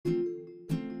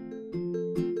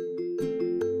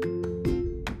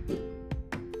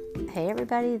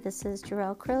everybody. This is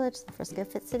Jarrell Krillich, the Frisco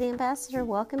Fit City Ambassador,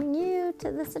 welcoming you to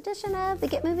this edition of the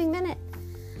Get Moving Minute.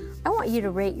 I want you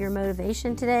to rate your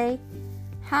motivation today.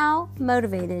 How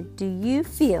motivated do you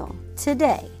feel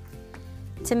today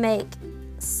to make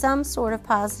some sort of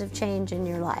positive change in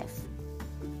your life?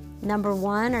 Number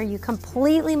 1, are you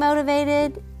completely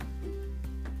motivated?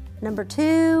 Number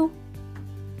 2,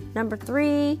 number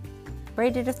 3,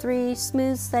 rated a 3,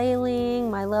 smooth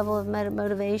sailing, my level of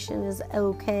motivation is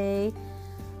okay.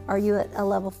 Are you at a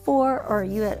level 4 or are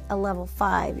you at a level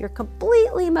 5? You're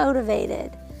completely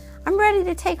motivated. I'm ready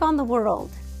to take on the world.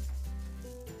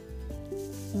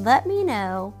 Let me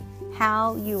know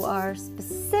how you are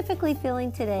specifically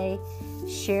feeling today.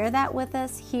 Share that with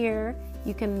us here.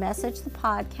 You can message the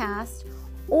podcast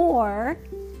or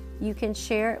you can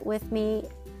share it with me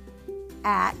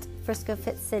at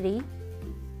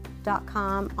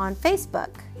FriscoFitCity.com on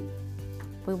Facebook.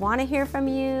 We want to hear from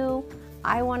you.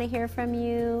 I want to hear from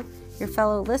you. Your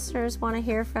fellow listeners want to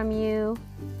hear from you.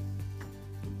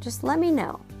 Just let me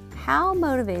know. How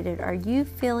motivated are you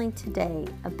feeling today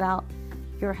about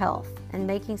your health and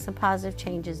making some positive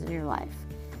changes in your life?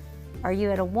 Are you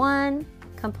at a 1,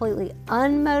 completely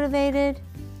unmotivated?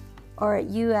 Or are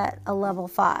you at a level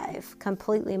 5,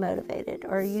 completely motivated?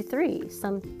 Or are you 3,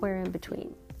 somewhere in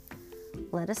between?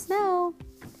 Let us know.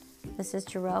 This is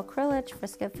Jarrell Krillich,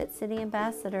 Frisco Fit City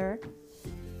Ambassador,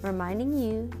 reminding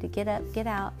you to get up, get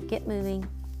out, get moving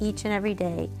each and every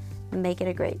day and make it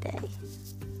a great day.